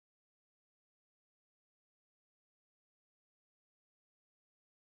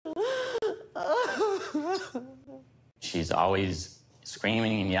She's always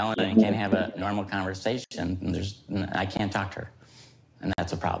screaming and yelling and can't have a normal conversation. And I can't talk to her, and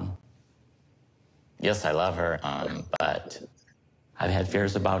that's a problem. Yes, I love her, but I've had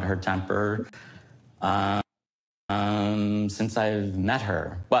fears about her temper since I've met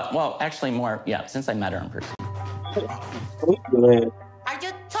her. Well, actually more, yeah, since I met her in person. Are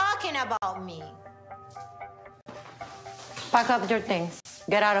you talking about me? Pack up your things.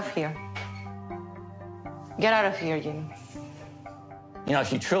 Get out of here. Get out of here, Gino. You know,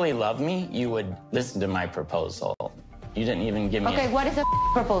 if you truly love me, you would listen to my proposal. You didn't even give me Okay, what is the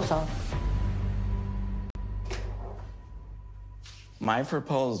proposal? My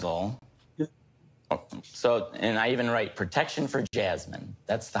proposal. So, and I even write protection for Jasmine.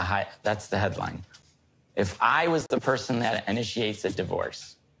 That's the headline. If I was the person that initiates a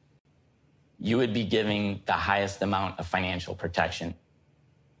divorce, you would be giving the highest amount of financial protection.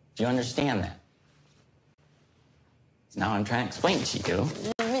 Do you understand that? Now I'm trying to explain to you.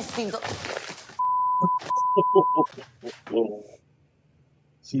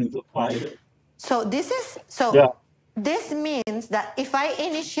 She's a fighter. So this means that if I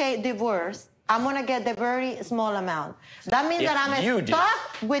initiate divorce, I'm gonna get the very small amount. That means that I'm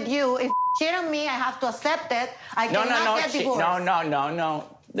stuck with you. If you cheat on me, I have to accept it. I cannot get divorced. No.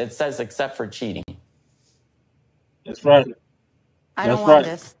 It says except for cheating. That's right. I don't want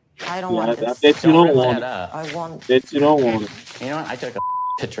this. I don't want this. I bet you don't want it. I want. Bet you don't want it. You know what? I took a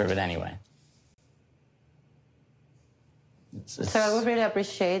picture of it anyway. So I would really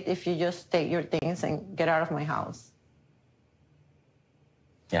appreciate if you just take your things and get out of my house.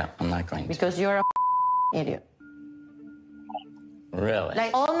 Yeah, I'm not going to. Because you're a idiot. Really?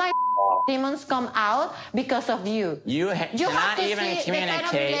 Like all my demons come out because of you. You cannot even communicate. The kind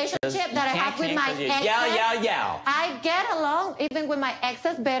of relationship that I have with my exes. Yell. I get along even with my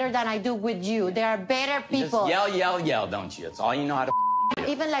exes better than I do with you. They are better people. Just yell, don't you? That's all you know how to do.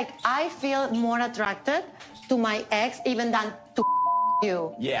 Even like I feel more attracted to my ex even than to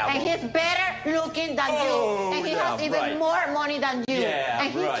you. Yeah. And he's better looking than you. And he has even more money than you. Yeah,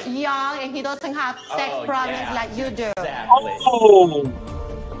 and he's young and he doesn't have sex problems like you do. Exactly.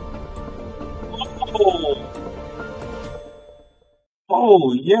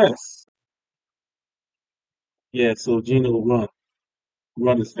 Oh, yes. Yeah, so Gino,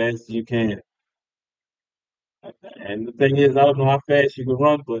 run as fast as you can. And the thing is, I don't know how fast you can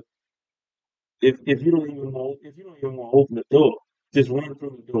run, but if you don't even want to open the door, just run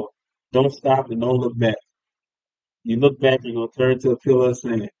through the door. Don't stop and don't look back. You look back, you're gonna turn to a pillar of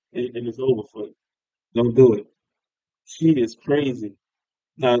sand, and it's over for you. Don't do it. She is crazy.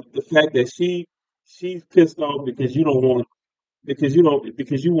 Now the fact that she's pissed off because you want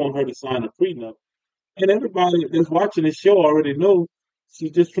her to sign a prenup, and everybody that's watching the show already know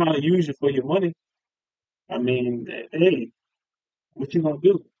she's just trying to use you for your money. I mean, hey, what you gonna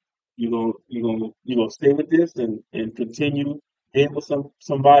do? You gonna stay with this and continue being with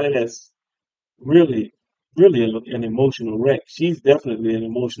somebody that's really an emotional wreck. She's definitely an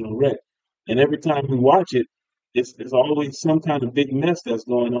emotional wreck. And every time we watch it, it's always some kind of big mess that's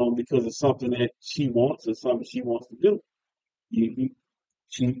going on because of something that she wants or something she wants to do.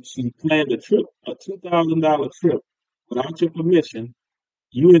 She planned a trip, a $2,000 trip, without your permission.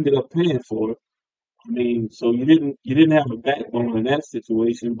 You ended up paying for it. I mean, so you didn't have a backbone in that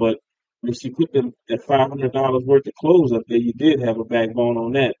situation, but when she put that $500 worth of clothes up there, you did have a backbone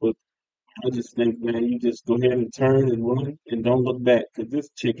on that. But I just think, man, you just go ahead and turn and run and don't look back because this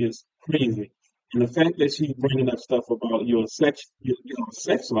chick is crazy. And the fact that she's bringing up stuff about your sex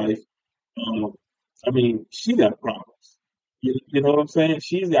life, I mean, she got problems. You know what I'm saying?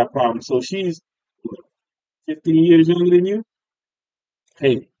 She's got problems. So she's what, 15 years younger than you.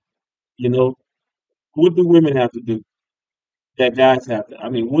 Hey, you know, what do women have to do that guys have to? I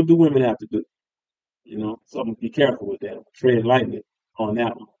mean, what do women have to do? You know, so be careful with that. Tread lightly on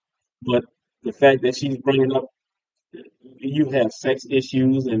that one. But the fact that she's bringing up you have sex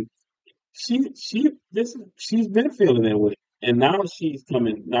issues and she's been feeling that way. And now she's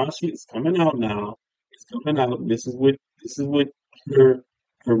coming out now. It's coming out. This is what her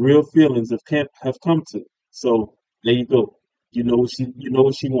real feelings have come to. So there you go. You know what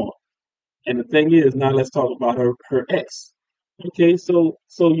she wants. And the thing is, now let's talk about her ex. Okay, so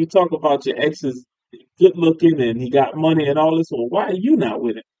you talk about your ex is good looking and he got money and all this. Well, why are you not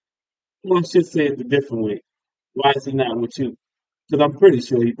with him? Well, I should say it a different way. Why is he not with you? Because I'm pretty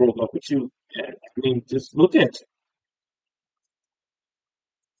sure he broke up with you. I mean, just look at you.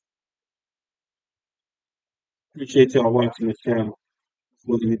 Appreciate y'all watching this channel.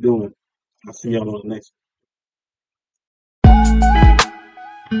 What are you doing? I'll see y'all on the next one.